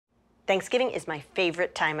Thanksgiving is my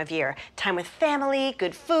favorite time of year. Time with family,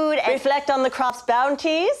 good food, and... Reflect on the crop's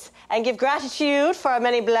bounties and give gratitude for our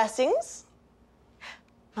many blessings.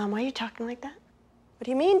 Mom, why are you talking like that? What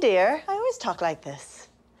do you mean, dear? I always talk like this.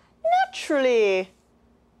 Naturally.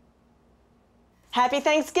 Happy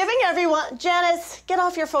Thanksgiving, everyone. Janice, get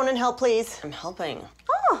off your phone and help, please. I'm helping.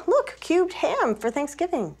 Oh, look, cubed ham for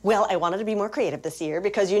Thanksgiving. Well, I wanted to be more creative this year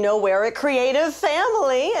because you know we're a creative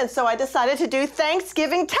family, and so I decided to do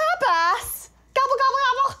Thanksgiving tapas. Gobble, gobble,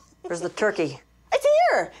 gobble. Where's the turkey? It's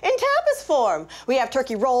here, in tapas form. We have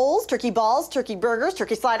turkey rolls, turkey balls, turkey burgers,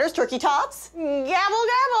 turkey sliders, turkey tots. Gabble,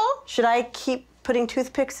 gabble. Should I keep putting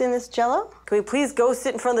toothpicks in this Jell-O? Can we please go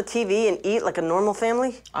sit in front of the TV and eat like a normal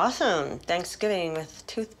family? Awesome. Thanksgiving with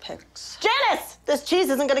toothpicks. Janice! This cheese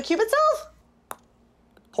isn't gonna cube itself?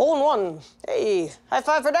 Hole in one. Hey, high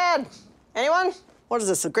five for Dad. Anyone? What is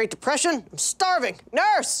this, the Great Depression? I'm starving.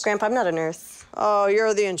 Nurse! Grandpa, I'm not a nurse. Oh,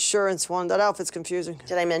 you're the insurance one. That outfit's confusing.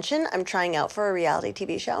 Did I mention I'm trying out for a reality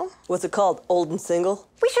TV show? What's it called? Old and Single?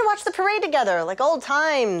 We should watch the parade together, like old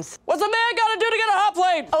times. What's a man gotta do to get a hot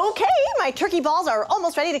plate? Okay, my turkey balls are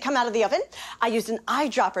almost ready to come out of the oven. I used an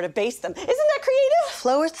eyedropper to baste them. Isn't that creative?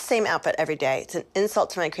 Flo wears the same outfit every day. It's an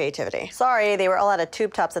insult to my creativity. Sorry, they were all out of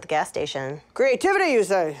tube tops at the gas station. Creativity, you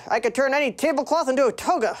say? I could turn any tablecloth into a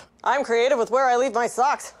toga. I'm creative with where I leave my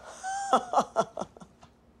socks.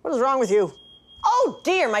 What is wrong with you? Oh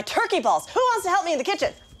dear, my turkey balls. Who wants to help me in the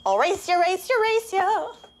kitchen? I'll race you, race you, race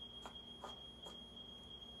you.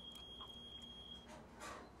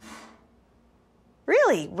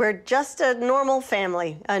 Really, we're just a normal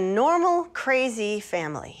family. A normal, crazy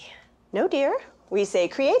family. No, dear, we say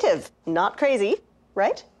creative, not crazy,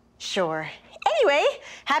 right? Sure. Anyway,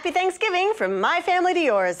 happy Thanksgiving from my family to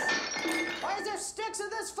yours. Why is there sticks in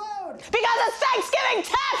this food? Because it's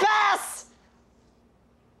Thanksgiving tapas!